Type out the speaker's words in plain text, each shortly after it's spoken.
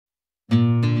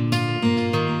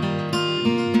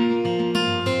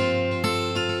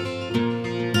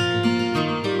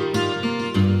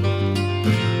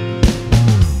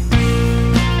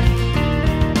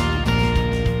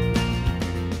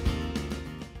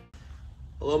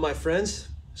Hello, my friends.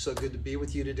 So good to be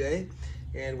with you today.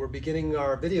 And we're beginning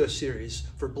our video series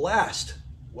for Blast.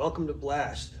 Welcome to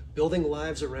Blast, building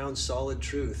lives around solid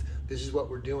truth. This is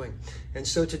what we're doing. And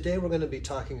so today we're going to be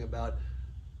talking about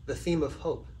the theme of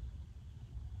hope,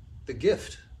 the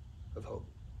gift of hope.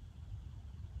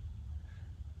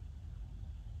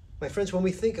 My friends, when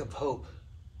we think of hope,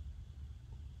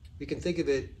 we can think of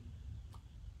it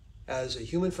as a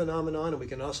human phenomenon, and we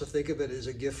can also think of it as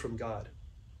a gift from God.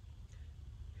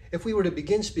 If we were to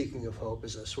begin speaking of hope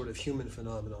as a sort of human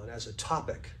phenomenon, as a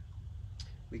topic,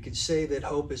 we could say that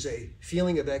hope is a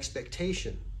feeling of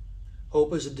expectation.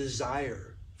 Hope is a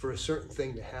desire for a certain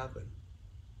thing to happen.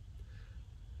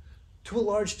 To a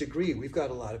large degree, we've got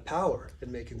a lot of power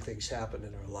in making things happen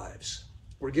in our lives.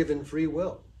 We're given free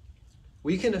will.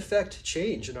 We can affect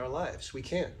change in our lives. We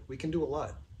can do a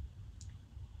lot.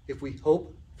 If we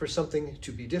hope for something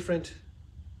to be different,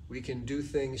 we can do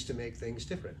things to make things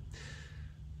different.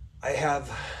 I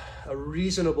have a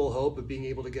reasonable hope of being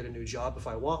able to get a new job if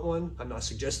I want one. I'm not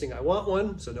suggesting I want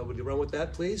one, so nobody run with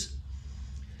that, please.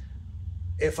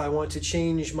 If I want to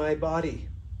change my body,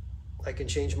 I can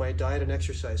change my diet and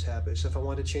exercise habits. If I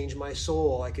want to change my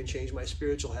soul, I can change my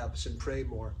spiritual habits and pray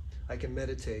more. I can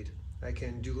meditate. I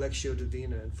can do Lectio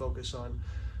Divina and focus on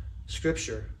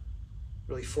Scripture,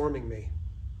 really forming me.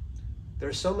 There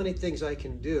are so many things I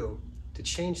can do to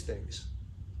change things.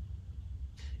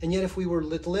 And yet if we were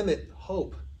to limit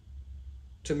hope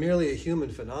to merely a human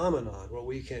phenomenon where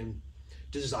we can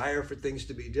desire for things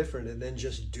to be different and then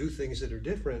just do things that are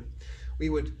different, we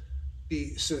would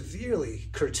be severely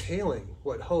curtailing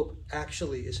what hope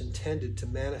actually is intended to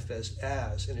manifest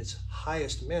as in its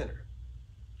highest manner.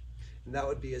 And that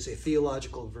would be as a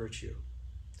theological virtue,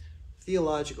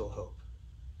 theological hope.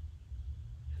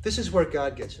 This is where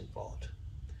God gets involved.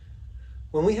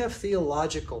 When we have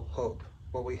theological hope,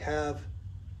 what we have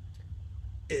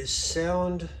is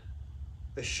sound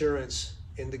assurance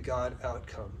in the God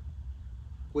outcome,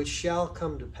 which shall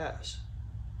come to pass.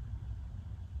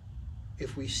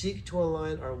 If we seek to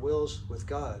align our wills with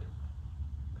God,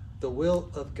 the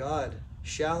will of God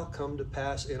shall come to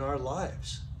pass in our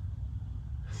lives.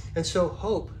 And so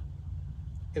hope,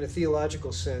 in a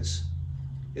theological sense,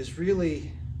 is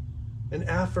really an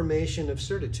affirmation of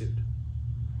certitude.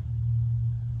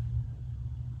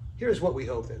 Here's what we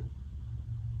hope in.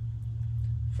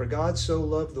 For God so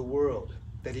loved the world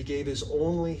that he gave his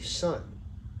only Son,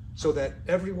 so that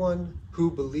everyone who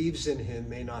believes in him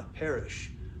may not perish,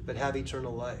 but have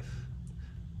eternal life.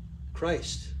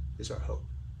 Christ is our hope.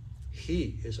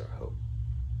 He is our hope.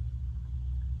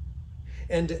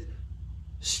 And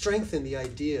strengthen the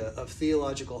idea of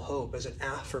theological hope as an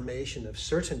affirmation of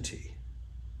certainty.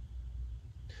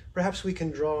 Perhaps we can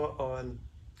draw on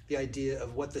the idea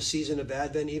of what the season of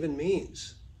Advent even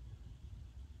means.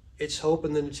 It's hope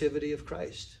in the nativity of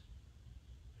Christ.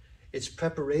 It's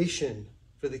preparation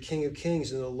for the King of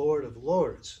Kings and the Lord of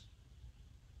Lords.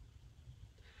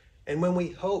 And when we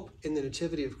hope in the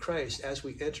nativity of Christ as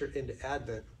we enter into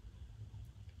Advent,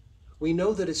 we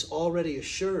know that it's already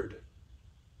assured.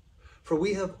 For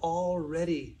we have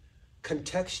already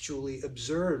contextually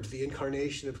observed the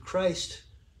incarnation of Christ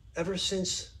ever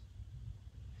since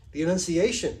the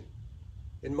Annunciation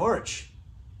in March.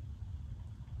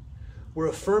 We're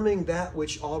affirming that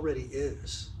which already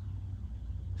is.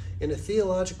 In a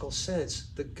theological sense,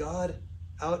 the God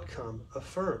outcome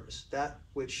affirms that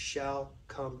which shall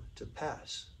come to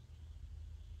pass.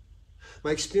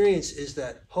 My experience is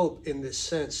that hope in this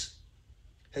sense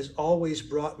has always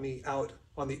brought me out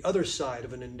on the other side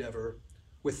of an endeavor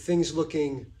with things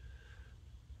looking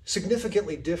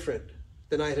significantly different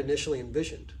than I had initially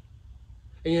envisioned.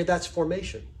 And yet that's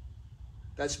formation.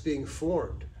 That's being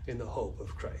formed in the hope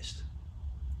of Christ.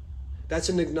 That's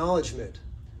an acknowledgement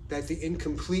that the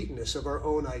incompleteness of our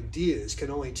own ideas can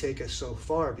only take us so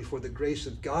far before the grace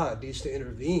of God needs to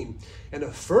intervene and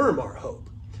affirm our hope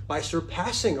by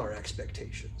surpassing our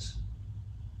expectations.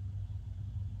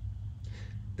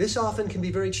 This often can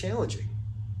be very challenging.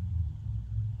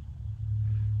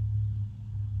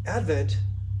 Advent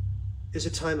is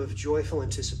a time of joyful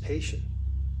anticipation.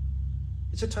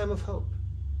 It's a time of hope.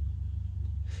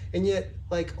 And yet,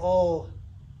 like all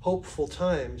hopeful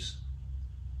times,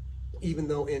 even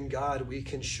though in God we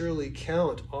can surely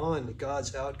count on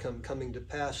God's outcome coming to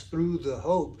pass through the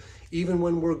hope, even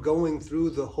when we're going through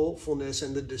the hopefulness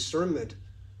and the discernment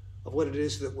of what it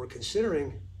is that we're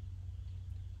considering,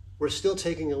 we're still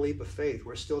taking a leap of faith.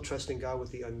 We're still trusting God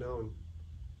with the unknown.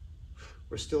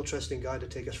 We're still trusting God to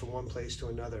take us from one place to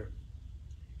another.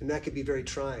 And that could be very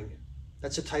trying.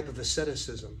 That's a type of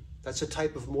asceticism. That's a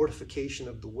type of mortification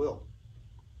of the will.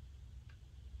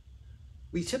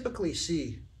 We typically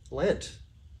see Lent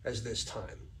as this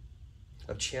time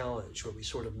of challenge where we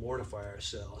sort of mortify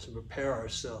ourselves and prepare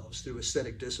ourselves through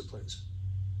ascetic disciplines.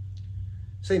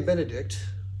 St. Benedict,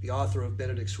 the author of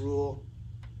Benedict's Rule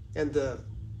and the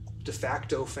de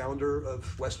facto founder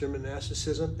of Western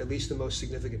monasticism, at least the most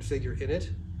significant figure in it,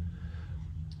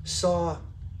 saw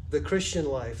the Christian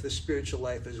life, the spiritual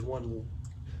life, as one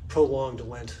prolonged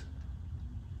Lent.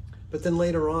 But then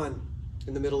later on,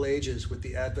 in the Middle Ages, with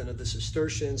the advent of the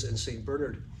Cistercians and St.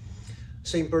 Bernard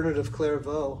of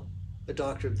Clairvaux, a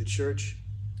doctor of the church,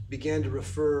 began to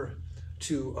refer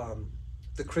to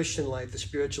the Christian life, the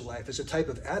spiritual life, as a type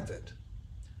of Advent.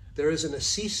 There is an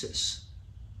ascesis,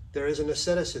 there is an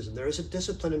asceticism, there is a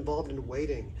discipline involved in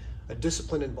waiting, a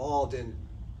discipline involved in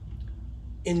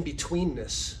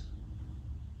in-betweenness.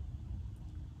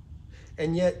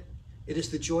 And yet, it is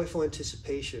the joyful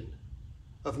anticipation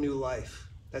of new life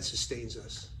that sustains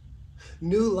us.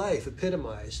 New life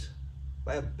epitomized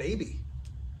by a baby.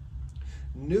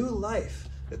 New life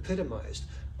epitomized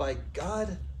by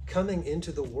God coming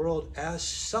into the world as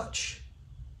such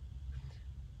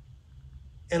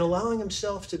and allowing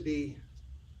himself to be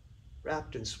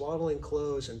wrapped in swaddling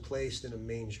clothes and placed in a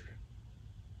manger.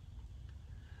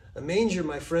 A manger,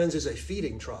 my friends, is a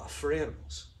feeding trough for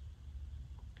animals.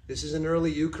 This is an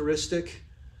early Eucharistic,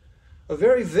 a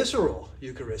very visceral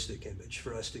Eucharistic image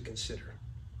for us to consider.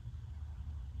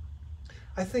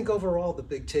 I think overall the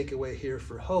big takeaway here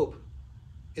for hope,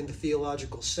 in the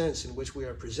theological sense in which we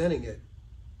are presenting it,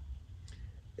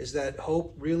 is that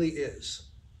hope really is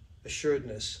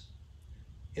assuredness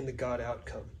in the God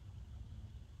outcome.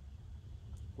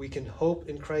 We can hope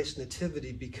in Christ's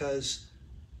nativity because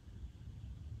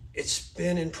it's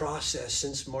been in process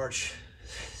since March,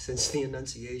 since the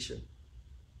Annunciation.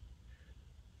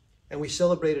 And we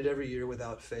celebrate it every year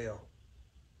without fail.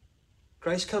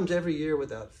 Christ comes every year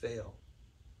without fail.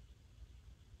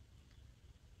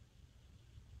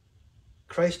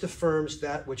 Christ affirms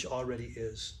that which already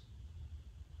is.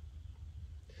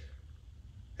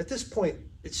 At this point,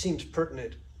 it seems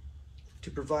pertinent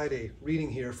to provide a reading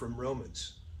here from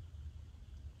Romans.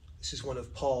 This is one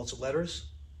of Paul's letters,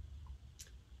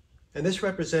 and this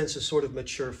represents a sort of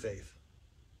mature faith.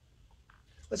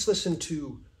 Let's listen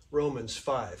to Romans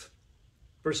 5,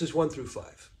 verses 1 through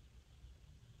 5.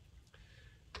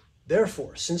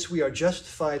 Therefore, since we are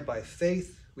justified by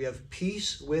faith, we have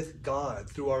peace with God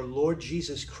through our Lord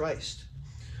Jesus Christ,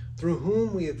 through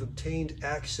whom we have obtained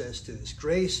access to this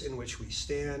grace in which we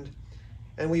stand,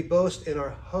 and we boast in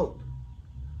our hope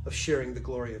of sharing the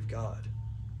glory of God.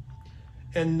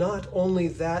 And not only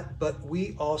that, but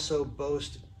we also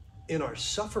boast in our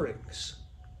sufferings,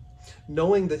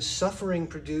 knowing that suffering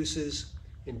produces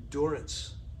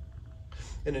endurance,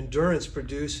 and endurance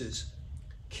produces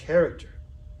character,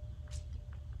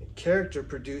 and character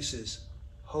produces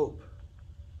hope.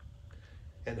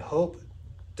 And hope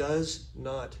does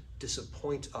not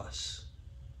disappoint us,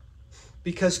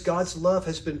 because God's love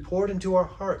has been poured into our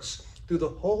hearts through the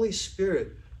Holy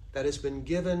Spirit that has been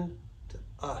given to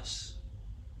us.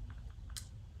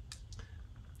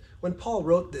 When Paul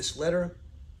wrote this letter,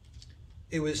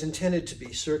 it was intended to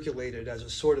be circulated as a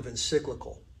sort of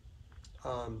encyclical.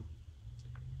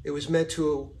 It was meant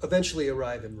to eventually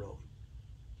arrive in Rome.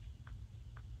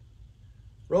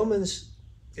 Romans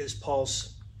is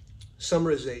Paul's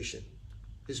summarization,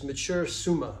 his mature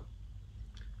summa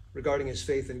regarding his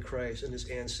faith in Christ and his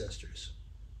ancestors.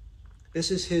 This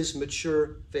is his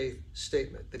mature faith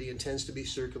statement that he intends to be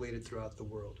circulated throughout the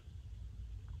world.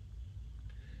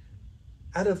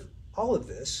 Out of all of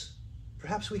this,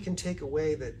 perhaps we can take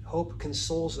away that hope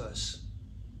consoles us,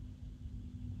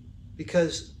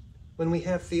 because when we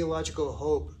have theological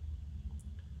hope,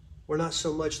 we're not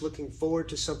so much looking forward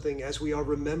to something as we are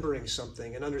remembering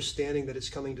something and understanding that it's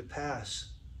coming to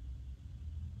pass.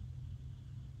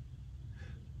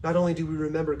 Not only do we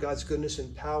remember God's goodness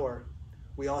and power,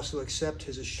 we also accept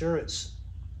his assurance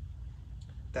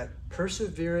that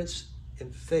perseverance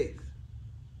in faith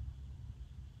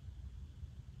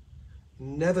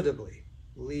inevitably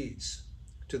leads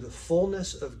to the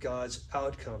fullness of God's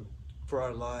outcome for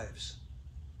our lives.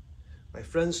 My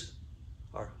friends,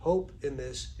 our hope in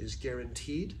this is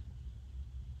guaranteed,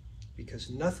 because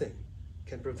nothing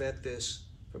can prevent this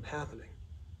from happening.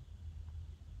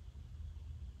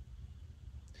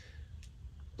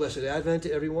 Blessed Advent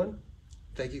to everyone.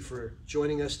 Thank you for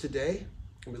joining us today,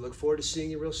 and we look forward to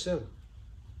seeing you real soon.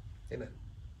 Amen.